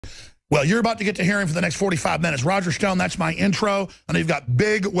Well, you're about to get to hear him for the next 45 minutes. Roger Stone, that's my intro. I know you've got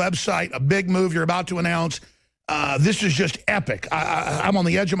big website, a big move you're about to announce. This is just epic. I'm on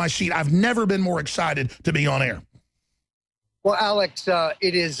the edge of my seat. I've never been more excited to be on air. Well, Alex,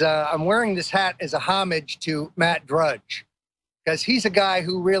 it is. I'm wearing this hat as a homage to Matt Drudge, because he's a guy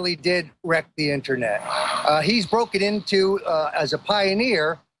who really did wreck the internet. He's broken into, as a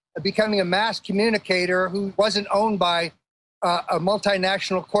pioneer, becoming a mass communicator who wasn't owned by a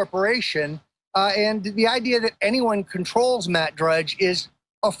multinational corporation. And the idea that anyone controls Matt Drudge is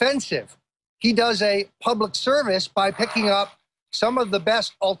offensive. He does a public service by picking up some of the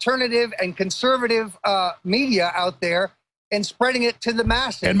best alternative and conservative media out there and spreading it to the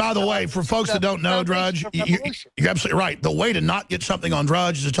masses. And by the way, for folks that don't know Drudge, you're absolutely right. The way to not get something on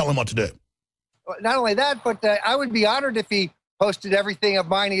Drudge is to tell him what to do. Not only that, but I would be honored if he posted everything of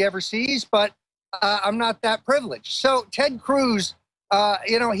mine he ever sees, but I'm not that privileged. So Ted Cruz,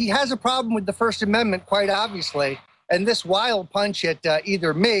 he has a problem with the First Amendment, quite obviously, and this wild punch at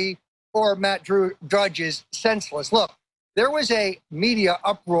either me or Matt Drudge is senseless. Look, there was a media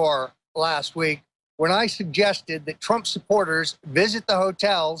uproar last week when I suggested that Trump supporters visit the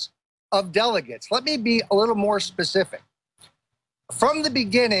hotels of delegates. Let me be a little more specific. From the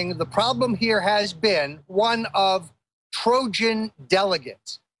beginning, the problem here has been one of Trojan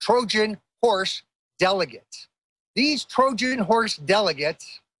delegates, Trojan horse delegates. These Trojan horse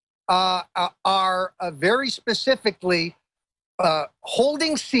delegates are very specifically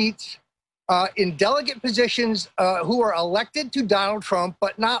holding seats in delegate positions who are elected to Donald Trump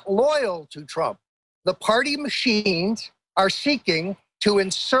but not loyal to Trump. The party machines are seeking to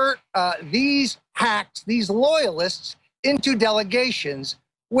insert these hacks, these loyalists, into delegations,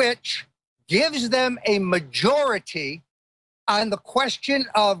 which gives them a majority on the question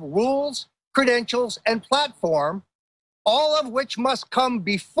of rules, credentials, and platform, all of which must come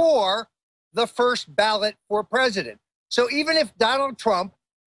before the first ballot for president. So even if Donald Trump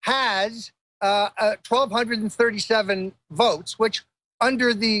has 1,237 votes, which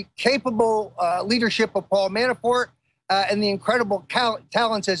under the capable leadership of Paul Manafort and the incredible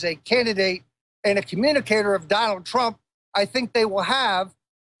talents as a candidate and a communicator of Donald Trump, I think they will have.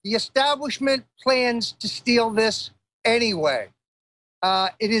 The establishment plans to steal this anyway.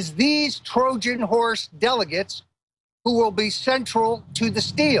 It is these Trojan horse delegates who will be central to the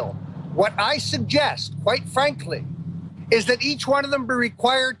steal. What I suggest, quite frankly, is that each one of them be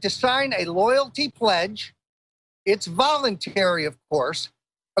required to sign a loyalty pledge. It's voluntary, of course,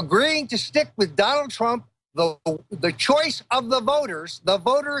 agreeing to stick with Donald Trump, the choice of the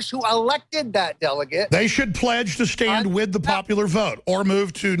voters who elected that delegate. They should pledge to stand with the popular vote or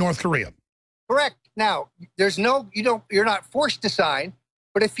move to North Korea. Correct. Now, you're not forced to sign,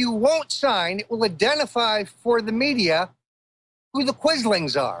 but if you won't sign, it will identify for the media who the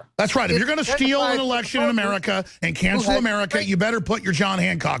Quislings are. That's right. If you're going to steal an election in America and cancel America, you better put your John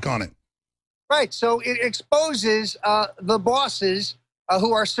Hancock on it. Right. So it exposes the bosses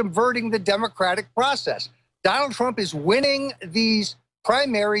who are subverting the democratic process. Donald Trump is winning these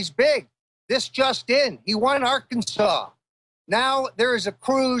primaries big. This just in. He won Arkansas. Now there is a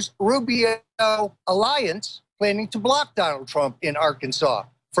Cruz-Rubio alliance planning to block Donald Trump in Arkansas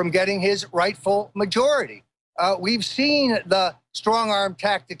from getting his rightful majority. We've seen the strong-arm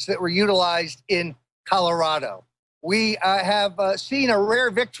tactics that were utilized in Colorado. We have seen a rare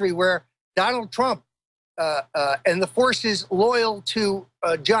victory where Donald Trump and the forces loyal to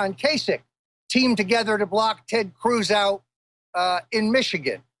John Kasich teamed together to block Ted Cruz out in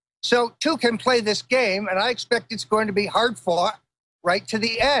Michigan. So two can play this game, and I expect it's going to be hard fought right to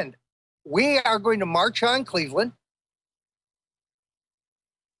the end. We are going to march on Cleveland.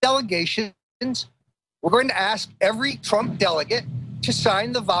 Delegations, we're going to ask every Trump delegate to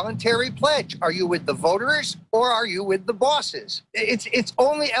sign the voluntary pledge. Are you with the voters or are you with the bosses? It's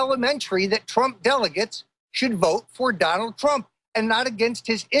only elementary that Trump delegates should vote for Donald Trump and not against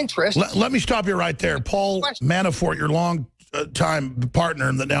his interests. Let me stop you right there. Paul Manafort, your long-time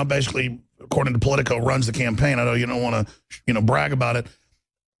partner that now basically, according to Politico, runs the campaign. I know you don't want to, brag about it,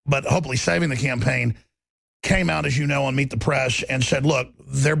 but hopefully saving the campaign, came out, as you know, on Meet the Press and said, look,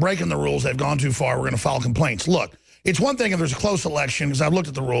 they're breaking the rules. They've gone too far. We're going to file complaints. Look, it's one thing if there's a close election, because I've looked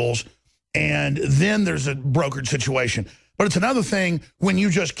at the rules, and then there's a brokered situation. But it's another thing when you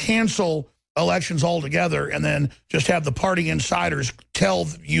just cancel elections altogether and then just have the party insiders tell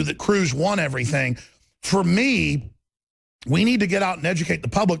you that Cruz won everything. For me, we need to get out and educate the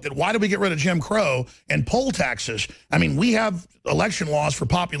public that why did we get rid of Jim Crow and poll taxes? I mean, we have election laws for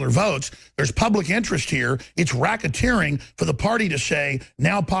popular votes. There's public interest here. It's racketeering for the party to say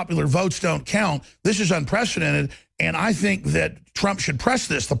now popular votes don't count. This is unprecedented. And I think that Trump should press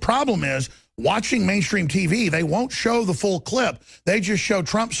this. The problem is, watching mainstream TV, they won't show the full clip. They just show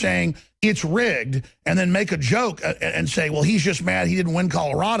Trump saying it's rigged and then make a joke and say, well, he's just mad he didn't win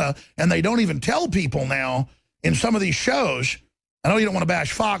Colorado. And they don't even tell people now in some of these shows. I know you don't want to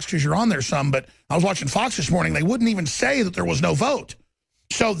bash Fox because you're on there some, but I was watching Fox this morning. They wouldn't even say that there was no vote.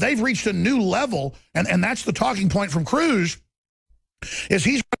 So they've reached a new level, and that's the talking point from Cruz, is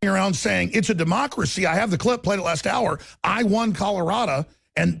he's running around saying, it's a democracy. I have the clip, played it last hour. I won Colorado,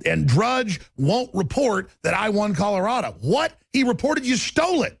 and Drudge won't report that I won Colorado. What? He reported you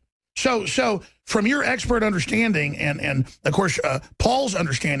stole it. So from your expert understanding and of course, Paul's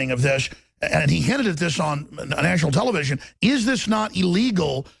understanding of this, and he hinted at this on national television, is this not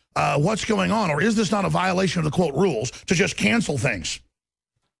illegal, what's going on? Or is this not a violation of the, quote, rules to just cancel things?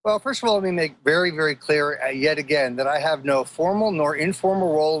 Well, first of all, let me make very, very clear yet again that I have no formal nor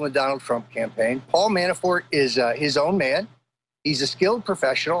informal role in the Donald Trump campaign. Paul Manafort is his own man. He's a skilled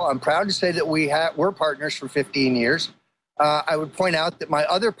professional. I'm proud to say that we're partners for 15 years. I would point out that my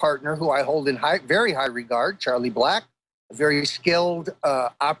other partner, who I hold in very high regard, Charlie Black, a very skilled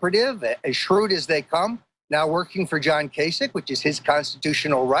operative, as shrewd as they come, now working for John Kasich, which is his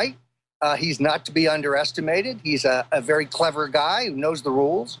constitutional right. He's not to be underestimated. He's a very clever guy who knows the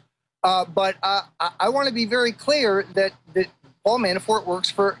rules. But I want to be very clear that Paul Manafort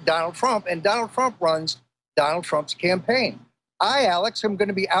works for Donald Trump, and Donald Trump runs Donald Trump's campaign. I, Alex, am going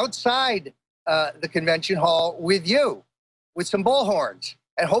to be outside the convention hall with you, with some bullhorns,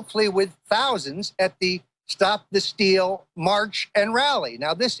 and hopefully with thousands at the Stop the Steal march and rally.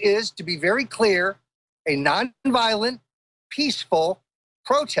 Now, this is, to be very clear, a nonviolent, peaceful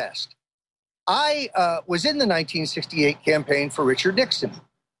protest. I was in the 1968 campaign for Richard Nixon.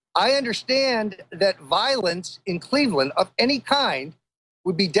 I understand that violence in Cleveland of any kind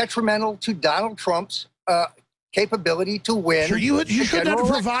would be detrimental to Donald Trump's capability to win. Sure, you shouldn't have to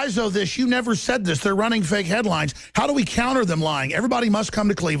proviso this. You never said this. They're running fake headlines. How do we counter them lying? Everybody must come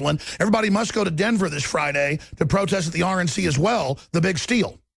to Cleveland. Everybody must go to Denver this Friday to protest at the RNC as well, the big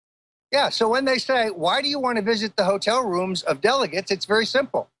steal. Yeah, so when they say, why do you want to visit the hotel rooms of delegates? It's very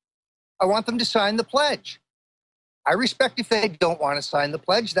simple. I want them to sign the pledge. I respect if they don't want to sign the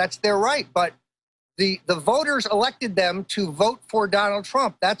pledge. That's their right. But the voters elected them to vote for Donald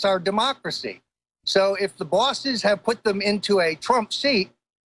Trump. That's our democracy. So if the bosses have put them into a Trump seat,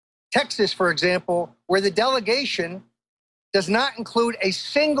 Texas, for example, where the delegation does not include a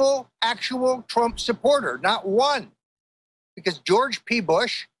single actual Trump supporter, not one, because George P.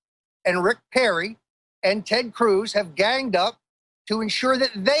 Bush and Rick Perry and Ted Cruz have ganged up to ensure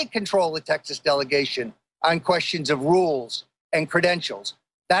that they control the Texas delegation on questions of rules and credentials.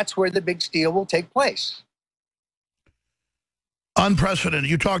 That's where the big steal will take place. Unprecedented.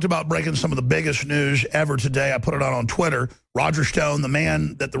 You talked about breaking some of the biggest news ever today. I put it on Twitter. Roger Stone, the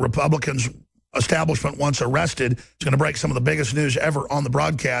man that the Republicans establishment wants arrested, is going to break some of the biggest news ever on the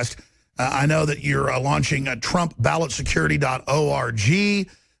broadcast. I know that you're launching TrumpBallotSecurity.org.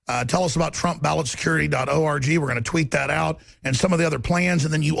 Tell us about TrumpBallotSecurity.org. We're going to tweet that out and some of the other plans.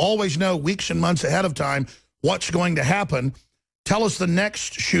 And then you always know weeks and months ahead of time what's going to happen. Tell us the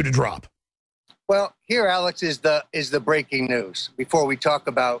next shoe to drop. Well, here, Alex, is the breaking news before we talk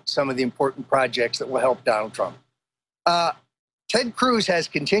about some of the important projects that will help Donald Trump. Ted Cruz has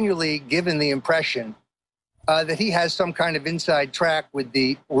continually given the impression that he has some kind of inside track with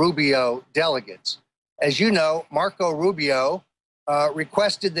the Rubio delegates. As you know, Marco Rubio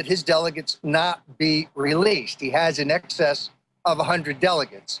requested that his delegates not be released. He has in excess of 100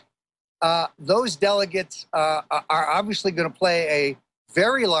 delegates. Those delegates are obviously going to play a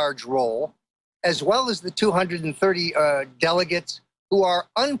very large role, as well as the 230 delegates who are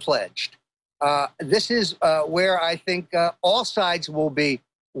unpledged. This is where I think all sides will be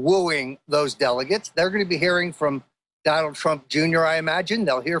wooing those delegates. They're going to be hearing from Donald Trump Jr., I imagine.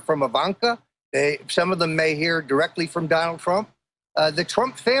 They'll hear from Ivanka. Some of them may hear directly from Donald Trump. The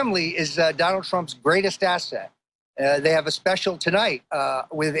Trump family is Donald Trump's greatest asset. They have a special tonight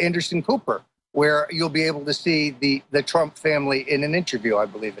with Anderson Cooper, where you'll be able to see the Trump family in an interview, I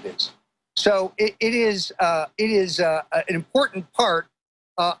believe it is. So it is an important part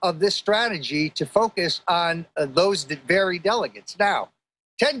of this strategy to focus on those very delegates. Now,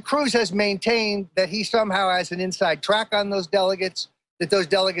 Ted Cruz has maintained that he somehow has an inside track on those delegates, that those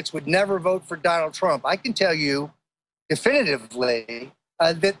delegates would never vote for Donald Trump. I can tell you definitively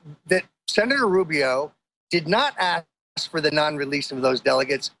that Senator Rubio did not ask for the non-release of those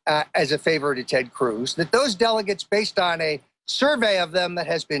delegates as a favor to Ted Cruz, that those delegates, based on a survey of them that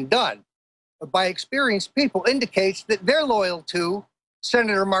has been done by experienced people, indicates that they're loyal to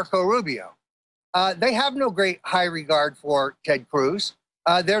Senator Marco Rubio. They have no great high regard for Ted Cruz.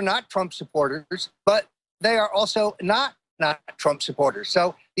 They're not Trump supporters, but they are also not Trump supporters.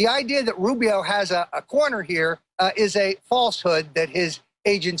 So the idea that Rubio has a corner here is a falsehood that his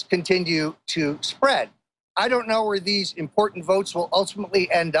agents continue to spread. I don't know where these important votes will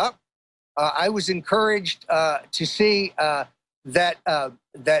ultimately end up. I was encouraged to see that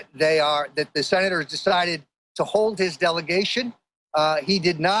the senators decided to hold his delegation. He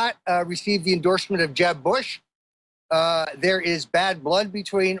did not receive the endorsement of Jeb Bush. There is bad blood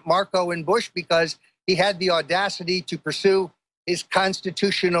between Marco and Bush because he had the audacity to pursue his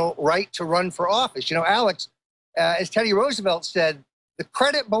constitutional right to run for office. You know, Alex, as Teddy Roosevelt said, the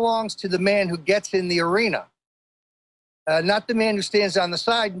credit belongs to the man who gets in the arena, not the man who stands on the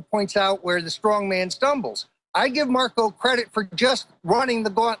side and points out where the strong man stumbles. I give Marco credit for just running the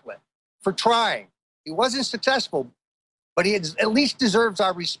gauntlet, for trying. He wasn't successful, but he at least deserves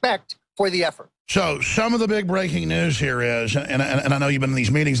our respect for the effort. So some of the big breaking news here is, and I know you've been in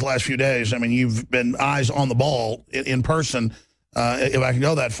these meetings the last few days, I mean, you've been eyes on the ball in person, if I can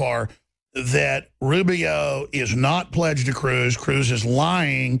go that far, that Rubio is not pledged to Cruz, Cruz is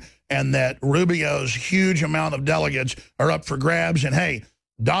lying, and that Rubio's huge amount of delegates are up for grabs. And hey,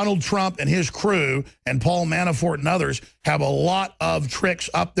 Donald Trump and his crew and Paul Manafort and others have a lot of tricks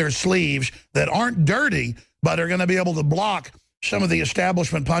up their sleeves that aren't dirty, but are going to be able to block some of the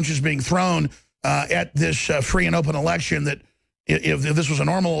establishment punches being thrown at this free and open election that if this was a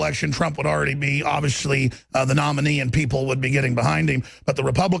normal election, Trump would already be obviously the nominee and people would be getting behind him. But the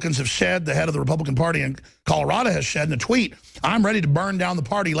Republicans have said, the head of the Republican Party in Colorado has said in a tweet, I'm ready to burn down the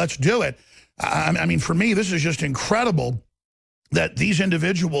party. Let's do it. I mean, for me, this is just incredible that these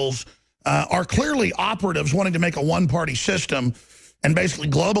individuals are clearly operatives wanting to make a one-party system and basically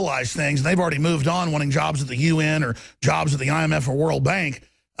globalize things. And they've already moved on, wanting jobs at the UN or jobs at the IMF or World Bank.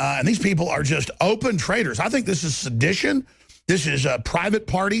 And these people are just open traitors. I think this is sedition. This is private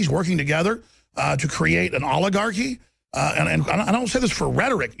parties working together to create an oligarchy. And I don't say this for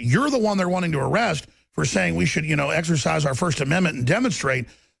rhetoric. You're the one they're wanting to arrest for saying we should, you know, exercise our First Amendment and demonstrate.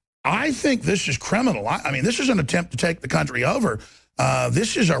 I think this is criminal. I mean, this is an attempt to take the country over.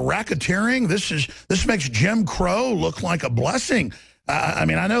 This is a racketeering. This makes Jim Crow look like a blessing. I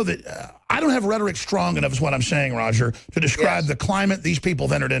mean, I know that I don't have rhetoric strong enough is what I'm saying, Roger, to describe the climate these people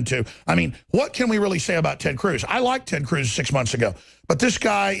have entered into. I mean, what can we really say about Ted Cruz? I liked Ted Cruz 6 months ago, but this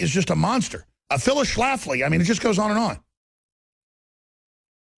guy is just a monster. Phyllis Schlafly, I mean, it just goes on and on.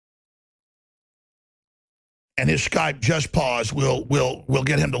 And his Skype just paused. We'll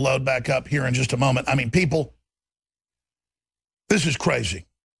get him to load back up here in just a moment. I mean, people, this is crazy.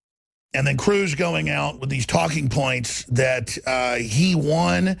 And then Cruz going out with these talking points that he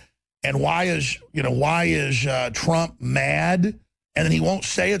won, and why is Trump mad? And then he won't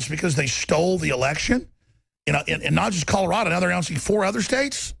say it's because they stole the election. You know, and not just Colorado. Now they're announcing 4 other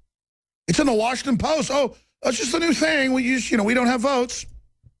states. It's in the Washington Post. Oh, that's just the new thing. We just, we don't have votes.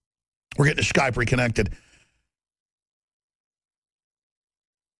 We're getting to Skype reconnected.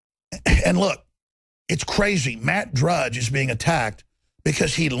 And look, it's crazy. Matt Drudge is being attacked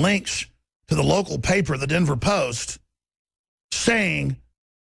because he links to the local paper, the Denver Post, saying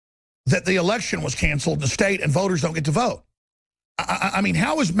that the election was canceled in the state and voters don't get to vote. I mean,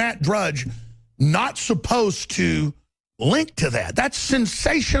 how is Matt Drudge not supposed to link to that? That's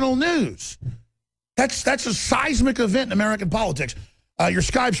sensational news. That's a seismic event in American politics. Your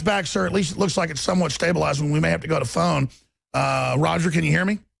Skype's back, sir. At least it looks like it's somewhat stabilizing. We may have to go to phone. Roger, can you hear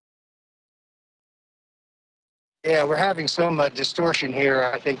me? Yeah, we're having some distortion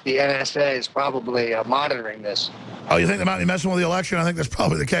here. I think the NSA is probably monitoring this. Oh, you think they might be messing with the election? I think that's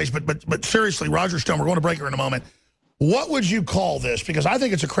probably the case. But seriously, Roger Stone, we're going to break here in a moment. What would you call this? Because I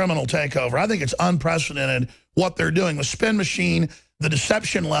think it's a criminal takeover. I think it's unprecedented what they're doing. The spin machine, the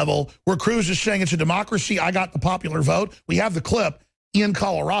deception level, where Cruz is saying it's a democracy. I got the popular vote. We have the clip in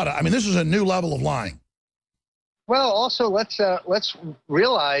Colorado. I mean, this is a new level of lying. Well, also, let's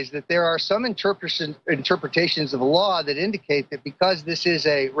realize that there are some interpretations of the law that indicate that because this is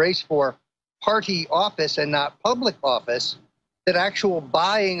a race for party office and not public office, that actual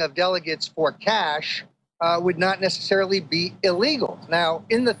buying of delegates for cash would not necessarily be illegal. Now,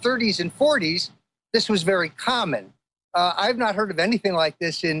 in the 30s and 40s, this was very common. I've not heard of anything like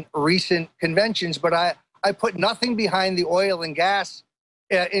this in recent conventions, but I put nothing behind the oil and gas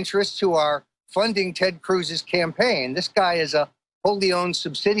interests who are funding Ted Cruz's campaign. This guy is a wholly owned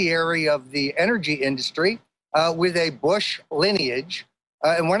subsidiary of the energy industry with a Bush lineage.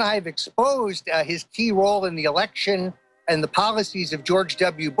 And when I've exposed his key role in the election and the policies of George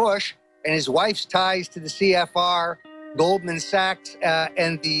W. Bush and his wife's ties to the CFR Goldman Sachs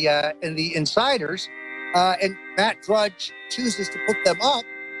and the insiders, and Matt Drudge chooses to put them up,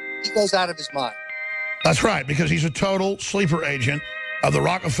 he goes out of his mind. That's right, because he's a total sleeper agent of the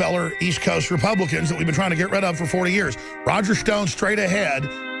Rockefeller East Coast Republicans that we've been trying to get rid of for 40 years. Roger Stone, straight ahead,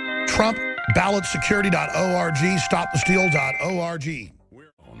 TrumpBallotSecurity.org, StopTheSteal.org.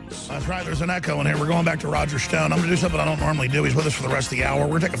 That's right, there's an echo in here. We're going back to Roger Stone. I'm going to do something I don't normally do. He's with us for the rest of the hour.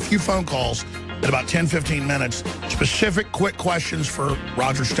 We're going to take a few phone calls in about 10, 15 minutes. Specific, quick questions for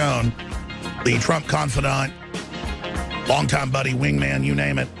Roger Stone, the Trump confidant, longtime buddy, wingman, you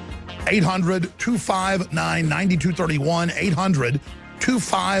name it. 800-259-9231,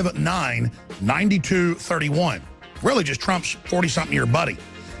 800-259-9231. Really just Trump's 40-something-year buddy.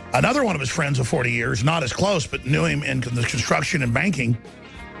 Another one of his friends of 40 years, not as close, but knew him in the construction and banking,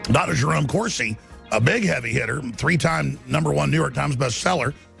 Dr. Jerome Corsi, a big heavy hitter, 3-time #1 New York Times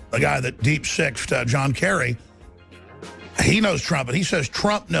bestseller, the guy that deep-sixed John Kerry. He knows Trump, and he says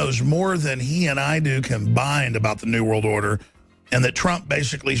Trump knows more than he and I do combined about the New World Order, and that Trump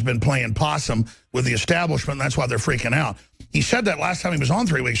basically has been playing possum with the establishment, and that's why they're freaking out. He said that last time he was on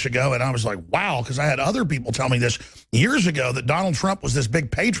 3 weeks ago, and I was like, wow, because I had other people tell me this years ago, that Donald Trump was this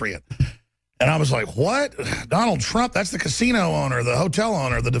big patriot. And I was like, what? Donald Trump, that's the casino owner, the hotel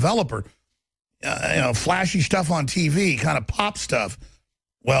owner, the developer. Flashy stuff on TV, kind of pop stuff.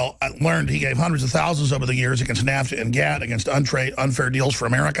 Well, I learned he gave hundreds of thousands over the years against NAFTA and GATT, against unfair deals for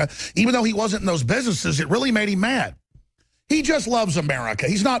America. Even though he wasn't in those businesses, it really made him mad. He just loves America.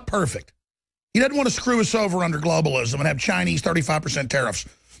 He's not perfect. He doesn't want to screw us over under globalism and have Chinese 35% tariffs.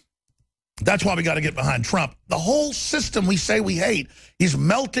 That's why we got to get behind Trump. The whole system we say we hate is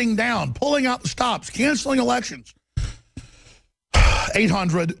melting down, pulling out the stops, canceling elections.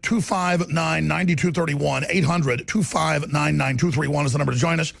 800-259-9231. 800-259-9231 is the number to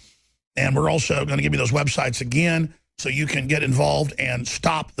join us. And we're also going to give you those websites again so you can get involved and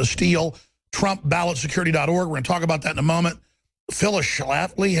stop the steal. TrumpBallotSecurity.org. We're going to talk about that in a moment. Phyllis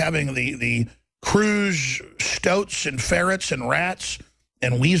Schlafly having the Cruz stoats and ferrets and rats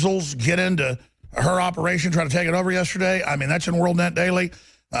and weasels get into her operation, trying to take it over yesterday. I mean, that's in WorldNet Daily.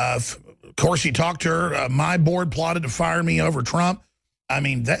 Of course, he talked to her. My board plotted to fire me over Trump. I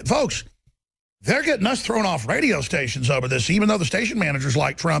mean, folks, they're getting us thrown off radio stations over this, even though the station managers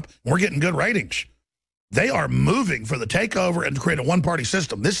like Trump. We're getting good ratings. They are moving for the takeover and to create a one-party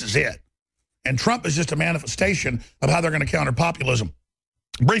system. This is it. And Trump is just a manifestation of how they're going to counter populism.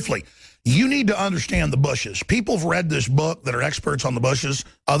 Briefly, you need to understand the Bushes. People have read this book that are experts on the Bushes,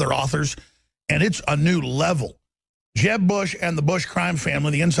 other authors, and it's a new level. Jeb Bush and the Bush crime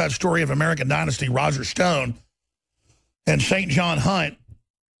family, the inside story of American dynasty, Roger Stone, and St. John Hunt,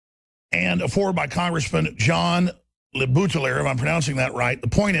 and a forward by Congressman John LeBoutelier, if I'm pronouncing that right. The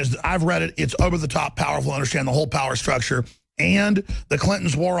point is that I've read it. It's over the top powerful, understand the whole power structure. And the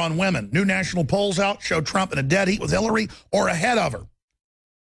Clintons' war on women. New national polls out show Trump in a dead heat with Hillary or ahead of her.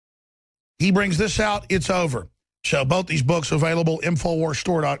 He brings this out, it's over. So both these books available,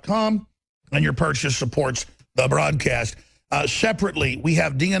 InfoWarsStore.com, and your purchase supports the broadcast. Separately, we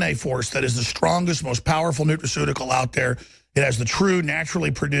have DNA Force, that is the strongest, most powerful nutraceutical out there. It has the true,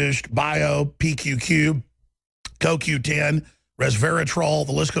 naturally produced bio, PQQ, CoQ10, resveratrol,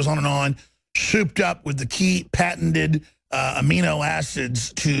 the list goes on, souped up with the key patented amino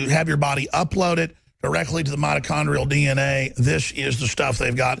acids to have your body upload it directly to the mitochondrial DNA. This is the stuff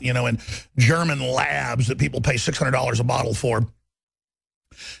they've got, in German labs that people pay $600 a bottle for.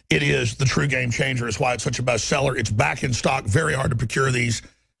 It is the true game changer. It's why it's such a bestseller. It's back in stock. Very hard to procure these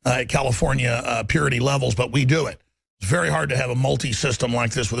at California purity levels, but we do it. It's very hard to have a multi-system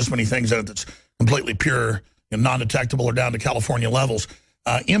like this with this many things in it that's completely pure and non-detectable or down to California levels.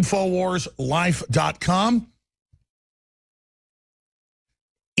 InfoWarsLife.com.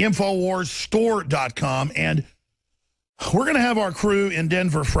 InfoWarsStore.com, and we're going to have our crew in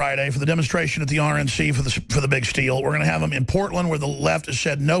Denver Friday for the demonstration at the RNC for the big steal. We're going to have them in Portland, where the left has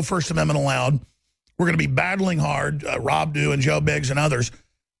said no First Amendment allowed. We're going to be battling hard, Rob Dew and Joe Biggs and others.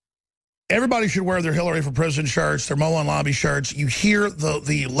 Everybody should wear their Hillary for President shirts, their Mullen Lobby shirts. You hear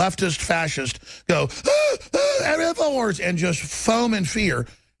the leftist fascist go, InfoWars, and just foam in fear.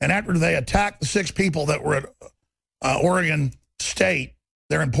 And after they attack the 6 people that were at Oregon State,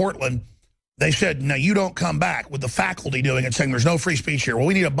 they're in Portland, they said, no, you don't come back, with the faculty doing it, saying there's no free speech here. Well,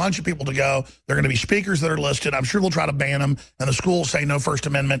 we need a bunch of people to go. They're going to be speakers that are listed. I'm sure they'll try to ban them, and the schools say no First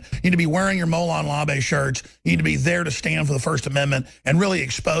Amendment. You need to be wearing your Molon Labe shirts. You need to be there to stand for the First Amendment and really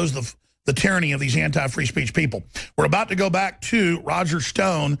expose the tyranny of these anti-free speech people. We're about to go back to Roger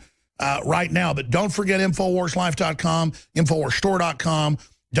Stone right now, but don't forget InfoWarsLife.com, InfoWarsStore.com.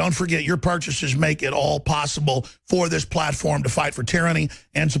 Don't forget, your purchases make it all possible for this platform to fight for tyranny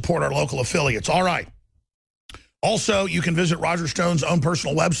and support our local affiliates. All right. Also, you can visit Roger Stone's own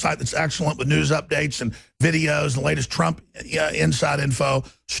personal website that's excellent with news updates and videos, the latest Trump inside info,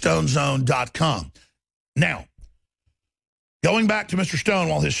 stonezone.com. Now, going back to Mr. Stone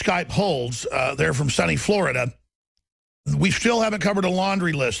while his Skype holds, they're from sunny Florida. We still haven't covered a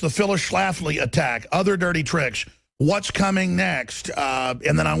laundry list, the Phyllis Schlafly attack, other dirty tricks, what's coming next.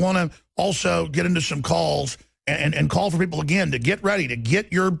 And then I want to also get into some calls and call for people again to get ready, to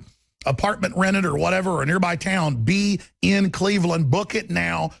get your apartment rented or whatever, or a nearby town. Be in Cleveland. Book it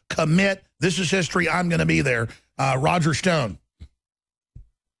now. Commit. This is history. I'm going to be there. Roger Stone.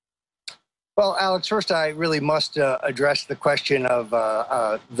 Well, Alex, first I really must address the question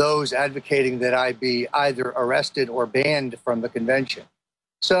of those advocating that I be either arrested or banned from the convention.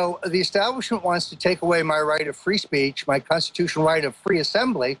 So the establishment wants to take away my right of free speech, my constitutional right of free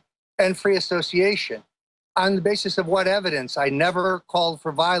assembly and free association. On the basis of what evidence? I never called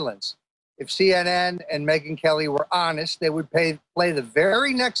for violence. If CNN and Megyn Kelly were honest, they would play the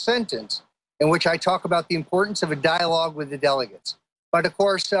very next sentence in which I talk about the importance of a dialogue with the delegates. But of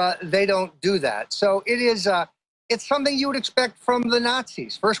course, they don't do that. So it's something you would expect from the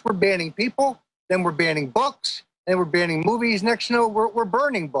Nazis. First, we're banning people, then we're banning books, then we're banning movies. Next, you know, we're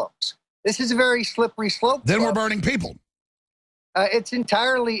burning books. This is a very slippery slope. Then we're burning people. It's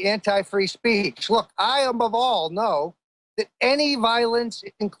entirely anti-free speech. Look, I, above all, know that any violence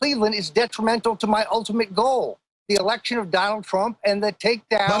in Cleveland is detrimental to my ultimate goal, the election of Donald Trump and the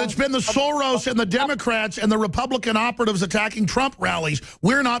takedown. But it's been the Soros and the Democrats and the Republican operatives attacking Trump rallies.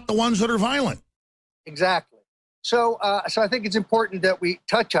 We're not the ones that are violent. Exactly. So I think it's important that we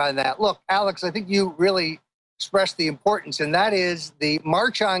touch on that. Look, Alex, I think you really expressed the importance, and that is the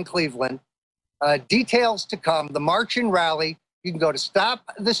March on Cleveland. Details to come, the march and rally. You can go to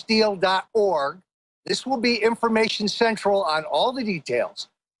stopthesteal.org. This will be information central on all the details.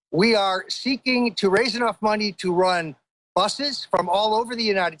 We are seeking to raise enough money to run buses from all over the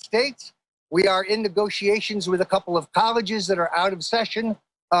United States. We are in negotiations with a couple of colleges that are out of session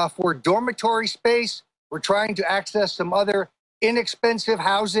for dormitory space. We're trying to access some other inexpensive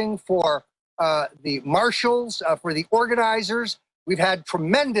housing for the marshals, for the organizers. We've had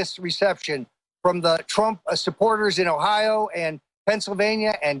tremendous reception from the Trump supporters in Ohio and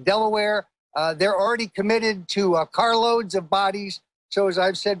Pennsylvania and Delaware. They're already committed to carloads of bodies. So as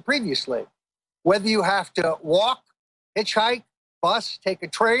I've said previously, whether you have to walk, hitchhike, bus, take a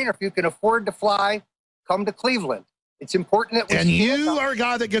train, or if you can afford to fly, come to Cleveland. It's important that we... And you are a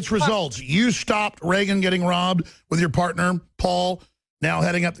guy that gets results. You stopped Reagan getting robbed with your partner, Paul, now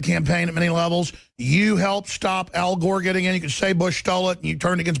heading up the campaign at many levels. You helped stop Al Gore getting in. You could say Bush stole it, and you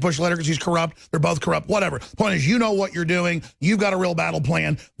turned against Bush later because he's corrupt. They're both corrupt, whatever. The point is, you know what you're doing. You've got a real battle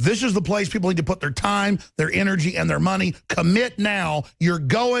plan. This is the place people need to put their time, their energy, and their money. Commit now. You're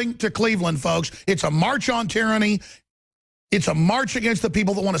going to Cleveland, folks. It's a march on tyranny. It's a march against the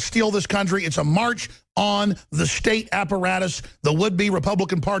people that want to steal this country. It's a march on the state apparatus, the would-be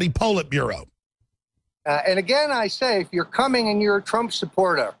Republican Party Politburo. And again, I say, if you're coming and you're a Trump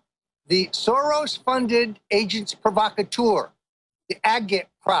supporter, the Soros-funded agents provocateur, the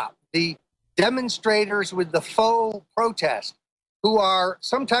agitprop, the demonstrators with the faux protest, who are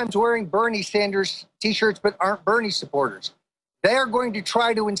sometimes wearing Bernie Sanders T-shirts but aren't Bernie supporters, they are going to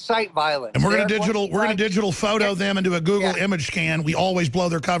try to incite violence. And we're going to digital photo them and do a Google image scan. We always blow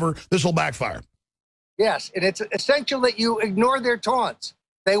their cover. This will backfire. Yes, and it's essential that you ignore their taunts.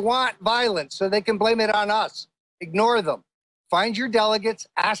 They want violence, so they can blame it on us. Ignore them. Find your delegates,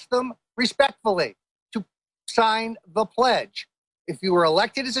 ask them respectfully to sign the pledge. If you were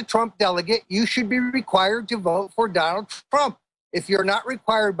elected as a Trump delegate, you should be required to vote for Donald Trump. If you're not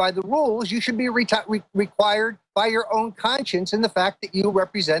required by the rules, you should be required by your own conscience and the fact that you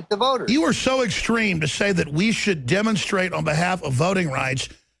represent the voters. You are so extreme to say that we should demonstrate on behalf of voting rights.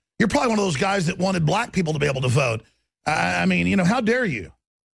 You're probably one of those guys that wanted black people to be able to vote. I mean, you know, how dare you?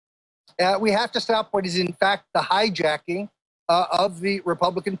 We have to stop what is, in fact, the hijacking of the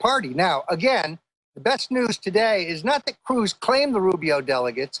Republican Party. Now, again, the best news today is not that Cruz claimed the Rubio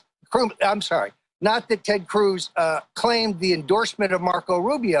delegates. Not that Ted Cruz claimed the endorsement of Marco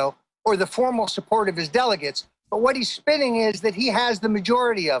Rubio or the formal support of his delegates. But what he's spinning is that he has the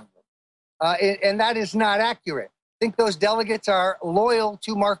majority of them. And that is not accurate. I think those delegates are loyal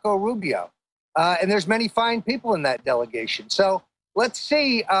to Marco Rubio. And there's many fine people in that delegation. So let's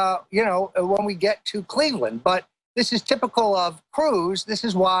see, when we get to Cleveland. But this is typical of Cruz. This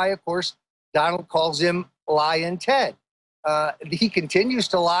is why, of course, Donald calls him Lyin' Ted. He continues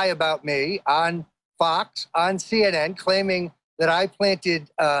to lie about me on Fox, on CNN, claiming that I planted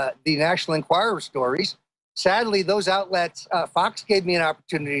the National Enquirer stories. Sadly, those outlets, Fox gave me an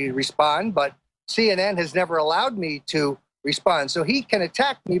opportunity to respond, but CNN has never allowed me to respond. So he can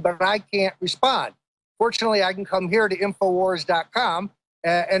attack me, but I can't respond. Fortunately, I can come here to Infowars.com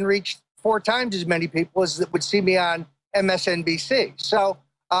and reach 4 times as many people as that would see me on MSNBC. So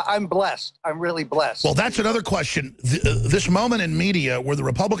I'm blessed. I'm really blessed. Well, that's another question. This moment in media where the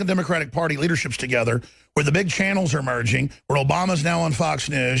Republican Democratic Party leadership's together, where the big channels are merging, where Obama's now on Fox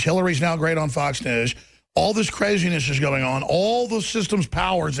News, Hillary's now great on Fox News, all this craziness is going on, all the system's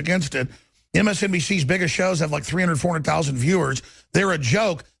powers against it. MSNBC's biggest shows have like 300, 400,000 viewers. They're a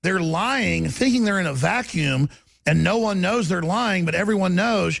joke. They're lying, thinking they're in a vacuum, and no one knows they're lying, but everyone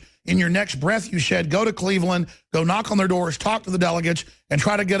knows. In your next breath, you said, go to Cleveland, go knock on their doors, talk to the delegates, and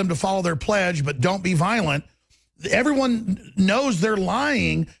try to get them to follow their pledge, but don't be violent. Everyone knows they're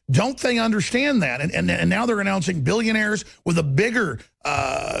lying. Don't they understand that? And now they're announcing billionaires with a bigger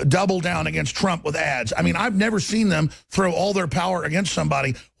double down against Trump with ads. I mean, I've never seen them throw all their power against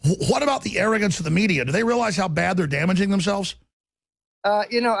somebody. What about the arrogance of the media? Do they realize how bad they're damaging themselves?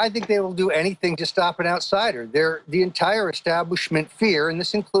 I think they will do anything to stop an outsider. The entire establishment fear, and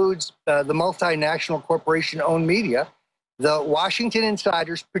this includes the multinational corporation-owned media, the Washington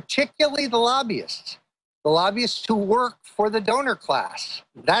insiders, particularly the lobbyists who work for the donor class.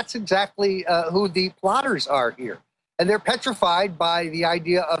 That's exactly who the plotters are here. And they're petrified by the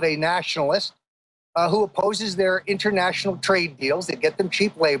idea of a nationalist who opposes their international trade deals that get them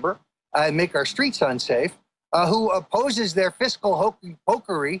cheap labor and make our streets unsafe, who opposes their fiscal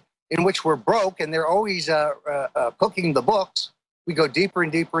hokey-pokery in which we're broke and they're always cooking the books. We go deeper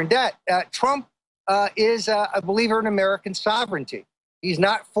and deeper in debt. Trump is a believer in American sovereignty. He's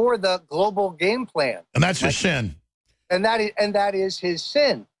not for the global game plan. And that's his sin. And that is his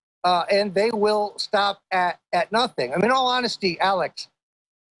sin. And they will stop at nothing. I mean, in all honesty, Alex,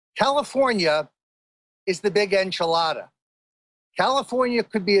 California is the big enchilada. California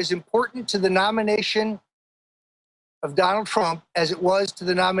could be as important to the nomination of Donald Trump as it was to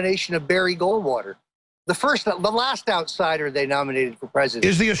the nomination of Barry Goldwater. The last outsider they nominated for president.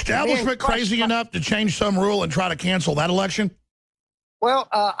 Is the establishment crazy enough to change some rule and try to cancel that election? Well,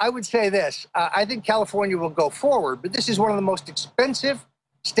 I would say this. I think California will go forward, but this is one of the most expensive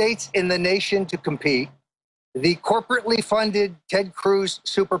states in the nation to compete. The corporately funded Ted Cruz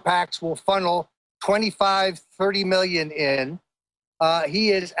super PACs will funnel 25, 30 million in.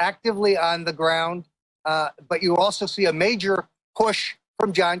 He is actively on the ground, but you also see a major push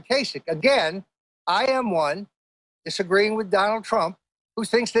from John Kasich. Again, I am one, disagreeing with Donald Trump, who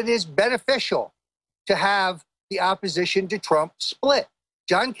thinks that it is beneficial to have the opposition to Trump split.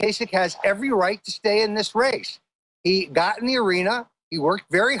 John Kasich has every right to stay in this race. He got in the arena. He worked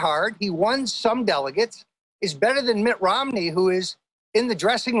very hard. He won some delegates. Is better than Mitt Romney, who is in the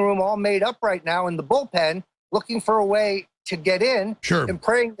dressing room all made up right now in the bullpen, looking for a way to get in, sure, and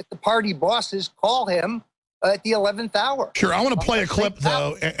praying that the party bosses call him at the 11th hour. Sure. I want to play a clip,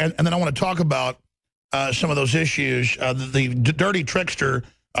 though, and then I want to talk about some of those issues. The dirty trickster,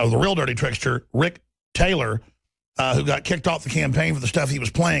 the real dirty trickster, Rick Taylor, who got kicked off the campaign for the stuff he was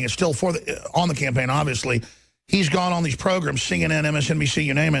playing, is still on the campaign, obviously. He's gone on these programs, CNN, MSNBC,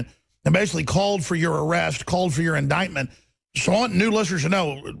 you name it, and basically called for your arrest, called for your indictment. So I want new listeners to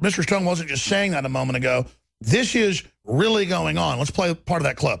know, Mr. Stone wasn't just saying that a moment ago. This is really going on. Let's play part of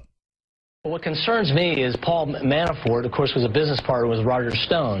that clip. What concerns me is Paul Manafort, of course, was a business partner with Roger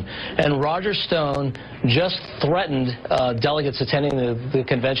Stone. And Roger Stone just threatened delegates attending the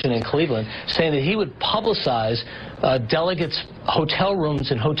convention in Cleveland, saying that he would publicize delegates' hotel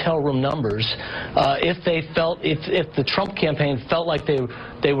rooms and hotel room numbers if the Trump campaign felt like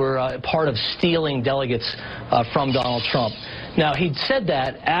they were part of stealing delegates from Donald Trump. Now, he'd said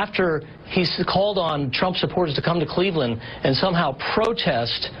that after he called on Trump supporters to come to Cleveland and somehow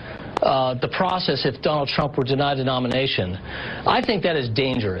protest the process if Donald Trump were denied a nomination. I think that is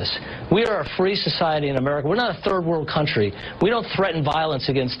dangerous. We are a free society in America. We're not a third world country. We don't threaten violence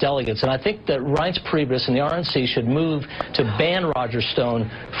against delegates. And I think that Reince Priebus and the RNC should move to ban Roger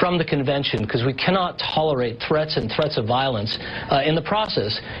Stone from the convention, because we cannot tolerate threats and threats of violence in the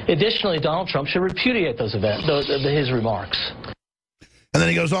process. Additionally, Donald Trump should repudiate those his remarks. And then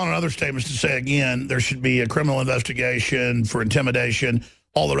he goes on in other statements to say, again, there should be a criminal investigation for intimidation,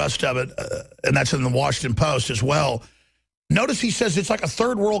 all the rest of it, and that's in the Washington Post as well. Notice he says it's like a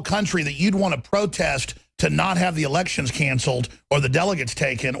third world country that you'd want to protest to not have the elections canceled or the delegates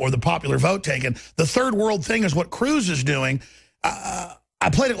taken or the popular vote taken. The third world thing is what Cruz is doing. I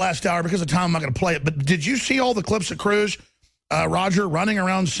played it last hour because of time. I'm not going to play it. But did you see all the clips of Cruz Roger, running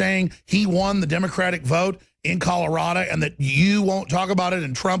around saying he won the Democratic vote in Colorado and that you won't talk about it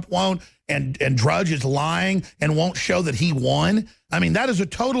and Trump won't, and Drudge is lying and won't show that he won? I mean, that is a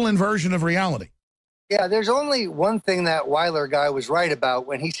total inversion of reality. Yeah, there's only one thing that Weiler guy was right about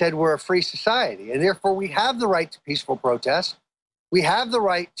when he said we're a free society, and therefore we have the right to peaceful protest. We have the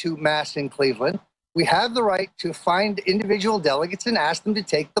right to mass in Cleveland. We have the right to find individual delegates and ask them to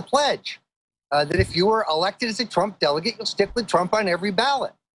take the pledge. That if you were elected as a Trump delegate, you'll stick with Trump on every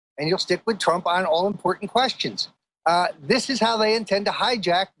ballot, and you'll stick with Trump on all important questions. This is how they intend to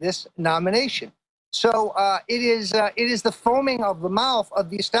hijack this nomination. So it is the foaming of the mouth of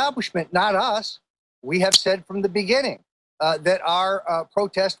the establishment, not us. We have said from the beginning that our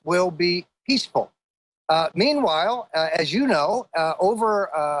protest will be peaceful. Meanwhile, as you know, over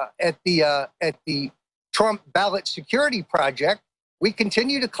at the Trump Ballot Security Project, we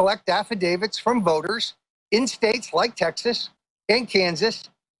continue to collect affidavits from voters in states like Texas and Kansas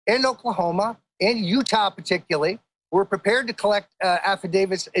and Oklahoma and Utah particularly. We're prepared to collect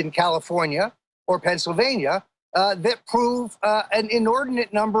affidavits in California or Pennsylvania that prove an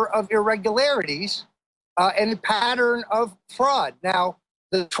inordinate number of irregularities and a pattern of fraud. Now,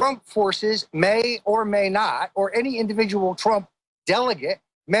 the Trump forces may or may not, or any individual Trump delegate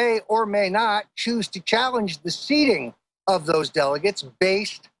may or may not choose to challenge the seating of those delegates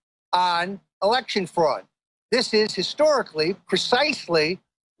based on election fraud. This is historically precisely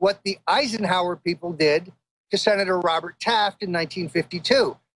what the Eisenhower people did to Senator Robert Taft in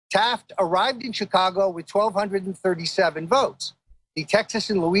 1952. Taft arrived in Chicago with 1,237 votes. The Texas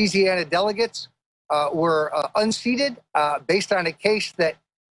and Louisiana delegates were unseated based on a case that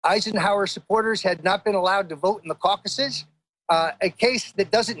Eisenhower supporters had not been allowed to vote in the caucuses, a case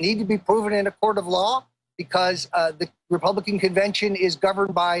that doesn't need to be proven in a court of law because the Republican convention is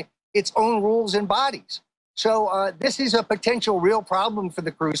governed by its own rules and bodies. So this is a potential real problem for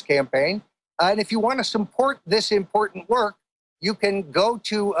the Cruz campaign. And if you want to support this important work, you can go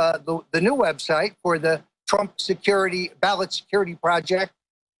to the new website for the Trump Ballot Security Project,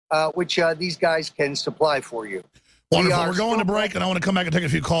 which these guys can supply for you. Wonderful. We're going to break, and I want to come back and take a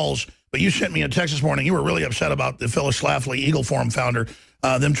few calls. But you sent me a text this morning. You were really upset about the Phyllis Schlafly, Eagle Forum founder.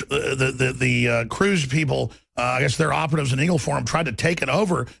 The Cruz people, I guess their operatives in Eagle Forum tried to take it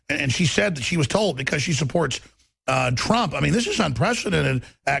over. And she said that she was told because she supports Trump. I mean, this is unprecedented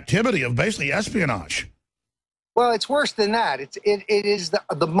activity of basically espionage. Well, it's worse than that. It is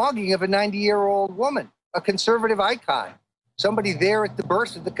the mugging of a 90-year-old woman, a conservative icon, somebody there at the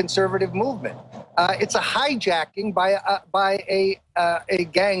birth of the conservative movement. It's a hijacking by a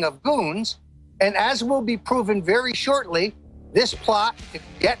gang of goons. And as will be proven very shortly, this plot to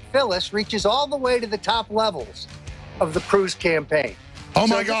get Phyllis reaches all the way to the top levels of the Cruz campaign. Oh,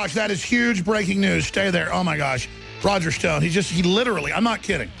 my gosh, that is huge breaking news. Stay there. Oh, my gosh. Roger Stone, he literally, I'm not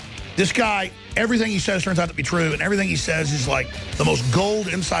kidding. This guy, everything he says turns out to be true, and everything he says is like the most gold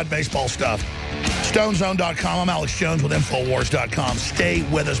inside baseball stuff. StoneZone.com. I'm Alex Jones with Infowars.com. Stay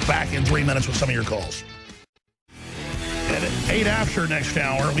with us. Back in 3 minutes with some of your calls. At 8 after next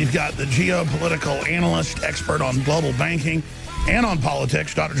hour, we've got the geopolitical analyst, expert on global banking and on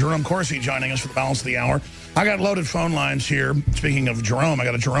politics, Dr. Jerome Corsi, joining us for the balance of the hour. I got loaded phone lines here. Speaking of Jerome, I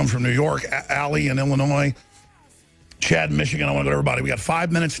got a Jerome from New York, Allie in Illinois, Chad in Michigan. I want to go to everybody. We got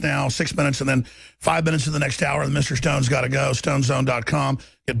 5 minutes now, 6 minutes, and then 5 minutes in the next hour. And Mr. Stone's got to go. StoneZone.com.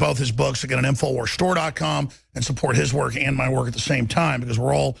 Get both his books. Get an InfoWarsStore.com and support his work and my work at the same time because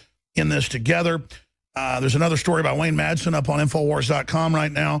we're all in this together. There's another story about Wayne Madsen up on Infowars.com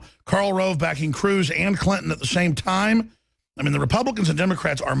right now. Karl Rove backing Cruz and Clinton at the same time. I mean, the Republicans and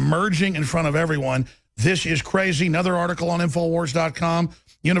Democrats are merging in front of everyone. This is crazy. Another article on Infowars.com.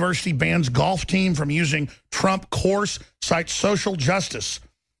 University bans golf team from using Trump course, cites social justice.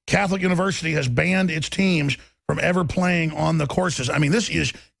 Catholic University has banned its teams from ever playing on the courses. I mean, this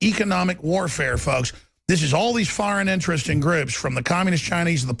is economic warfare, folks. This is all these foreign interest in groups, from the Communist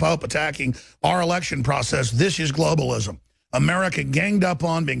Chinese to the Pope attacking our election process. This is globalism. America ganged up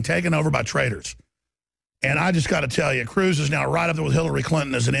on, being taken over by traitors. And I just got to tell you, Cruz is now right up there with Hillary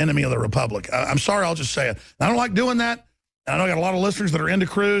Clinton as an enemy of the Republic. I'm sorry, I'll just say it. I don't like doing that. I know I got a lot of listeners that are into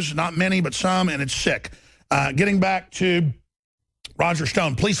Cruz, not many, but some, and it's sick. Getting back to Roger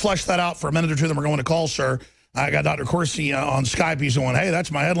Stone, please flesh that out for a minute or two, then we're going to call, sir. I got Dr. Corsi on Skype. He's going, hey,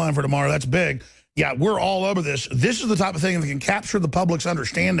 that's my headline for tomorrow. That's big. Yeah, we're all over this. This is the type of thing that can capture the public's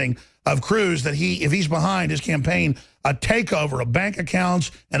understanding of Cruz, that if he's behind his campaign, a takeover of bank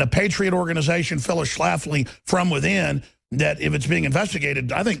accounts and a patriot organization, Phyllis Schlafly, from within, that if it's being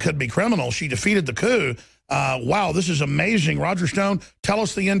investigated, I think could be criminal. She defeated the coup. Wow, this is amazing. Roger Stone, tell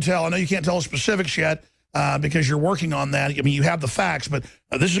us the intel. I know you can't tell us specifics yet, because you're working on that. I mean, you have the facts, but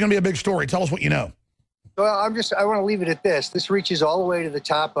this is going to be a big story. Tell us what you know. Well, I want to leave it at this. This reaches all the way to the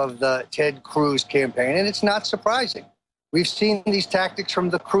top of the Ted Cruz campaign, and it's not surprising. We've seen these tactics from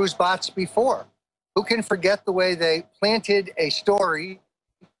the Cruz bots before. Who can forget the way they planted a story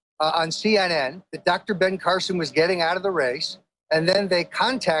on CNN that Dr. Ben Carson was getting out of the race, and then they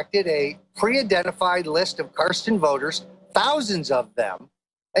contacted a pre-identified list of Carson voters, thousands of them,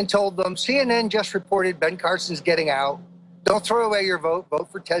 and told them, CNN just reported Ben Carson's getting out. Don't throw away your vote. Vote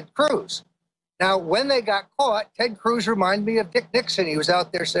for Ted Cruz. Now, when they got caught, Ted Cruz reminded me of Dick Nixon. He was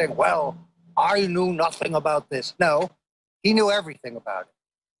out there saying, well, I knew nothing about this. No, he knew everything about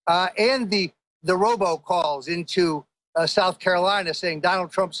it. And the robocalls into South Carolina saying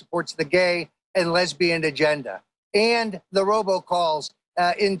Donald Trump supports the gay and lesbian agenda. And the robocalls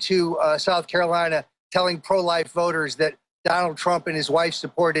into South Carolina telling pro-life voters that Donald Trump and his wife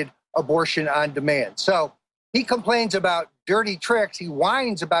supported abortion on demand. So he complains about dirty tricks. He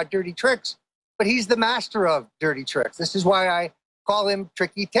whines about dirty tricks, but he's the master of dirty tricks. This is why I call him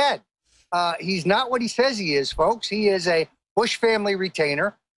Tricky Ted. He's not what he says he is, folks. He is a Bush family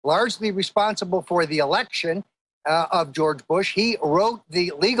retainer, largely responsible for the election of George Bush. He wrote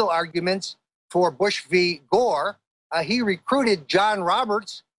the legal arguments for Bush v. Gore. He recruited John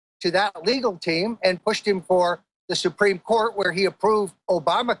Roberts to that legal team and pushed him for the Supreme Court, where he approved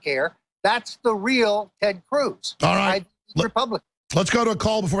Obamacare. That's the real Ted Cruz. All right. Republican. Let's go to a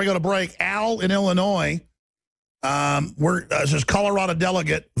call before we go to break. Al in Illinois. This is Colorado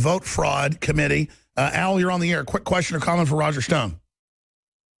Delegate Vote Fraud Committee. Al, you're on the air. Quick question or comment for Roger Stone.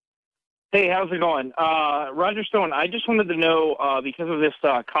 Hey, how's it going? Roger Stone, I just wanted to know, because of this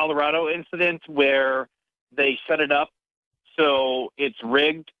Colorado incident where they set it up so it's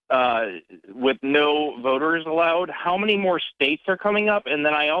rigged with no voters allowed, how many more states are coming up? And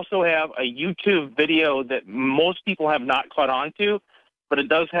then I also have a YouTube video that most people have not caught on to, but it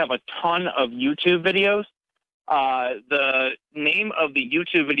does have a ton of YouTube videos. The name of the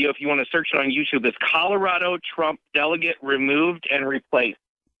YouTube video, if you want to search it on YouTube, is Colorado Trump Delegate Removed and Replaced.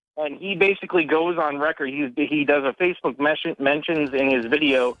 And he basically goes on record. He does a Facebook mentions in his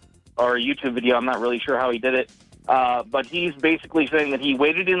video, or YouTube video. I'm not really sure how he did it. But he's basically saying that he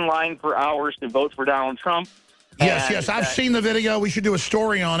waited in line for hours to vote for Donald Trump. Yes, I've seen the video. We should do a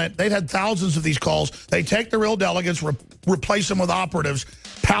story on it. They've had thousands of these calls. They take the real delegates, replace them with operatives.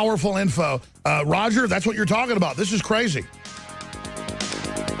 Powerful info. Roger, that's what you're talking about. This is crazy.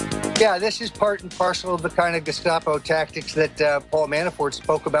 Yeah, this is part and parcel of the kind of Gestapo tactics that Paul Manafort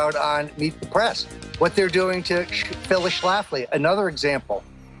spoke about on Meet the Press. What they're doing to Phyllis Schlafly, another example.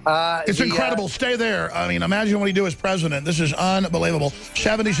 It's incredible. Stay there. I mean, imagine what he'd do as president. This is unbelievable.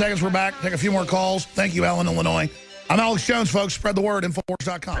 70 seconds, we're back. Take a few more calls. Thank you, Alan, Illinois. I'm Alex Jones, folks. Spread the word,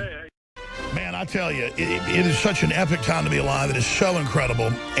 Infowars.com. Hey. Man, I tell you, it is such an epic time to be alive. It is so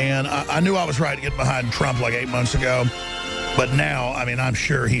incredible. And I knew I was right to get behind Trump like 8 months ago. But now, I mean, I'm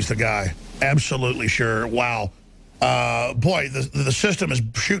sure he's the guy. Absolutely sure. Wow. Boy, the system is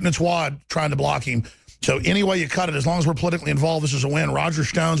shooting its wad trying to block him. So any way you cut it, as long as we're politically involved, this is a win. Roger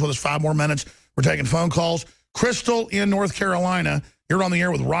Stone's with us 5 more minutes. We're taking phone calls. Crystal in North Carolina, you're on the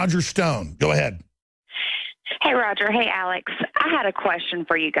air with Roger Stone. Go ahead. Hey, Roger. Hey, Alex. I had a question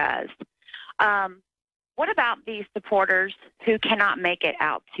for you guys. What about these supporters who cannot make it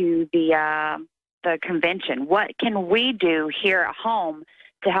out to the convention? What can we do here at home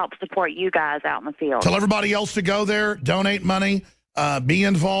to help support you guys out in the field? Tell everybody else to go there, donate money. Be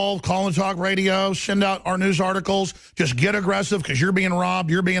involved, call and talk radio, send out our news articles. Just get aggressive because you're being robbed,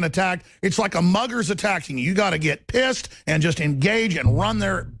 you're being attacked. It's like a mugger's attacking you. You got to get pissed and just engage and run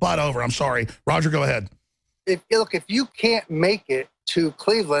their butt over. I'm sorry. Roger, go ahead. If you can't make it to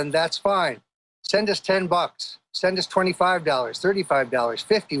Cleveland, that's fine. Send us $10. Send us $25, $35,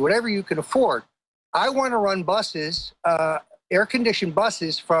 $50, whatever you can afford. I want to run buses, air-conditioned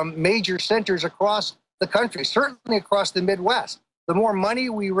buses from major centers across the country, certainly across the Midwest. The more money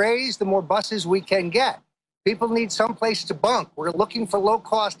we raise, the more buses we can get. People need someplace to bunk. We're looking for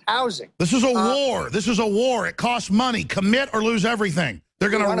low-cost housing. This is a war. This is a war. It costs money. Commit or lose everything.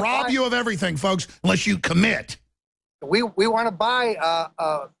 They're going to rob you of everything, folks, unless you commit. We want to buy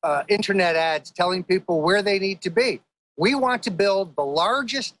internet ads telling people where they need to be. We want to build the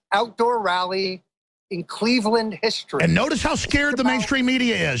largest outdoor rally in Cleveland history. And notice how scared the mainstream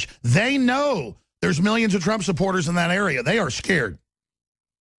media is. They know there's millions of Trump supporters in that area. They are scared.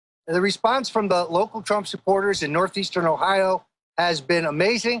 The response from the local Trump supporters in northeastern Ohio has been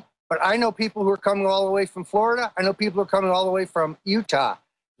amazing. But I know people who are coming all the way from Florida. I know people who are coming all the way from Utah.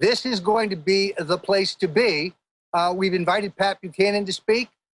 This is going to be the place to be. We've invited Pat Buchanan to speak.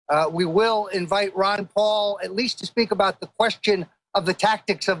 We will invite Ron Paul at least to speak about the question of the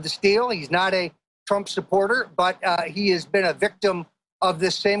tactics of the steal. He's not a Trump supporter, but he has been a victim of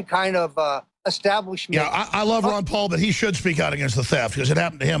this same kind of establishment. Yeah, I love Ron Paul, but he should speak out against the theft because it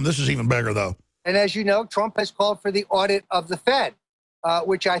happened to him. This is even bigger, though. And as you know, Trump has called for the audit of the Fed,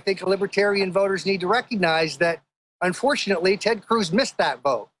 which I think libertarian voters need to recognize that, unfortunately, Ted Cruz missed that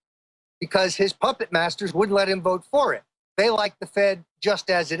vote because his puppet masters wouldn't let him vote for it. They like the Fed just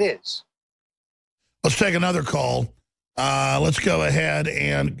as it is. Let's take another call. Let's go ahead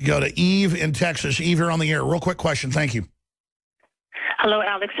and go to Eve in Texas. Eve, you're on the air. Real quick question. Thank you. Hello,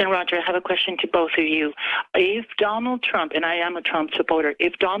 Alex and Roger. I have a question to both of you. If Donald Trump, and I am a Trump supporter,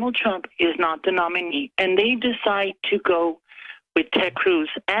 if Donald Trump is not the nominee and they decide to go with Ted Cruz,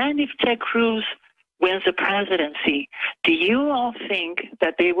 and if Ted Cruz wins the presidency, do you all think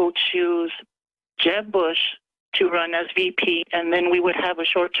that they will choose Jeb Bush to run as VP, and then we would have a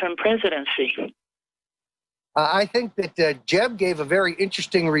short-term presidency? I think that Jeb gave a very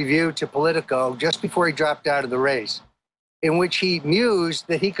interesting review to Politico just before he dropped out of the race, in which he mused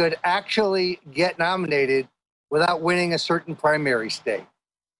that he could actually get nominated without winning a certain primary state.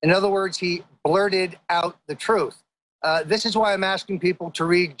 In other words, he blurted out the truth. This is why I'm asking people to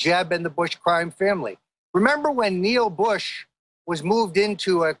read Jeb and the Bush crime family. Remember when Neil Bush was moved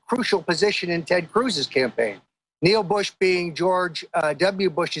into a crucial position in Ted Cruz's campaign? Neil Bush being George W.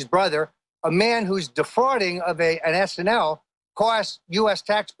 Bush's brother, a man whose defrauding of an SNL cost U.S.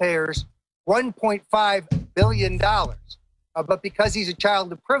 taxpayers $1.5 billion. But because he's a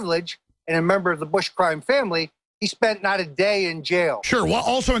child of privilege and a member of the Bush crime family, he spent not a day in jail. Sure. Well,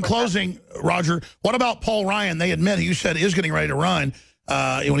 also in closing, Roger, what about Paul Ryan? They admit, you said, is getting ready to run.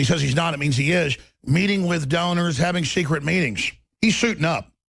 When he says he's not, it means he is. Meeting with donors, having secret meetings. He's suiting up.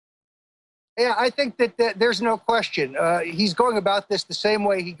 Yeah, I think that there's no question. He's going about this the same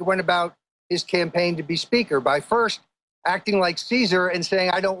way he went about his campaign to be speaker, by first acting like Caesar and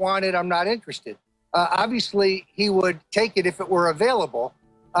saying, I don't want it, I'm not interested. Obviously, he would take it if it were available.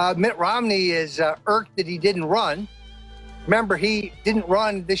 Mitt Romney is irked that he didn't run. Remember, he didn't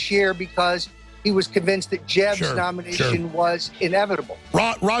run this year because he was convinced that Jeb's nomination was inevitable.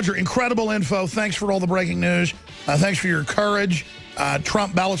 Roger, incredible info. Thanks for all the breaking news. Thanks for your courage.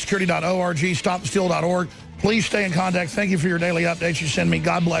 TrumpBallotSecurity.org, StopTheSteal.org. Please stay in contact. Thank you for your daily updates you send me.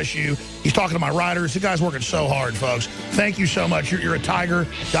 God bless you. He's talking to my writers. The guy's working so hard, folks. Thank you so much. You're a tiger.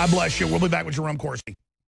 God bless you. We'll be back with Jerome Corsi.